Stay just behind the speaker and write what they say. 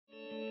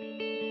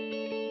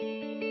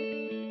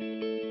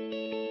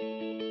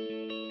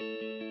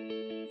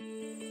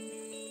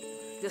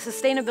The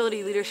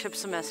Sustainability Leadership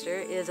Semester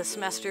is a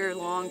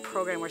semester-long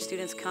program where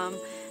students come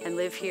and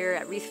live here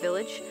at Reith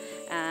Village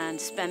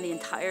and spend the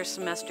entire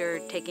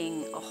semester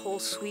taking a whole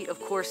suite of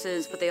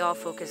courses, but they all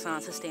focus on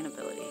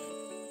sustainability.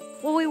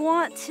 Well, we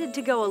wanted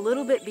to go a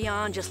little bit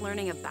beyond just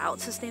learning about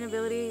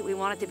sustainability. We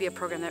want it to be a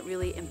program that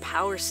really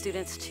empowers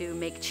students to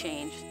make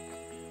change.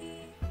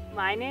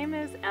 My name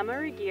is Emma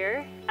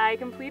Regier. I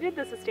completed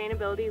the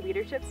Sustainability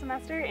Leadership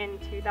Semester in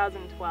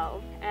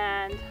 2012,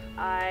 and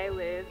I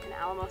live in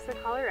Alamosa,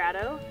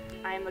 Colorado.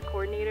 I am the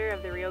coordinator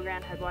of the Rio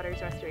Grande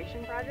Headwaters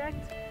Restoration Project.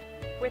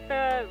 With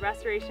the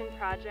restoration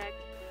project,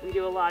 we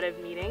do a lot of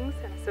meetings,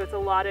 so it's a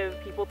lot of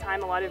people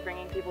time, a lot of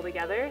bringing people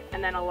together,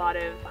 and then a lot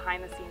of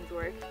behind-the-scenes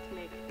work to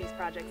make these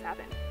projects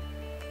happen.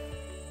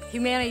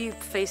 Humanity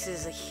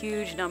faces a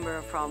huge number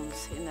of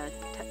problems in the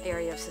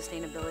area of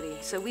sustainability.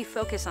 So we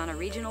focus on a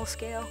regional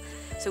scale.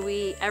 So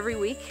we, every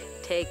week,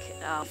 take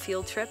a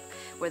field trip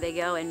where they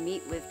go and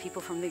meet with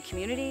people from the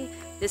community.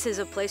 This is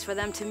a place for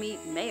them to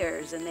meet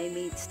mayors, and they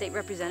meet state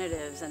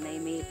representatives, and they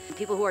meet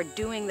people who are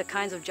doing the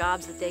kinds of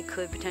jobs that they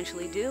could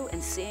potentially do,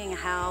 and seeing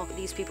how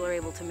these people are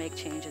able to make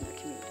change in their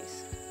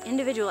communities.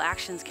 Individual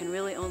actions can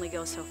really only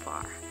go so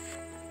far.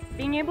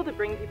 Being able to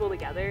bring people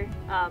together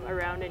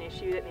around an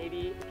issue that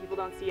maybe people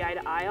don't see eye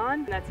to eye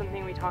on, that's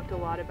something we talked a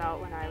lot about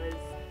when I was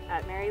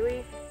at Mary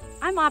Lee.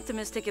 I'm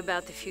optimistic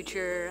about the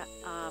future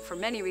for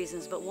many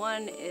reasons, but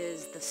one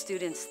is the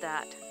students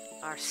that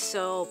are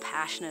so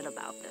passionate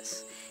about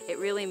this. It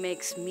really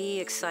makes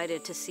me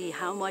excited to see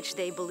how much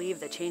they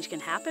believe that change can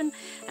happen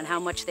and how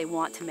much they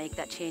want to make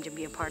that change and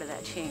be a part of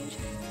that change.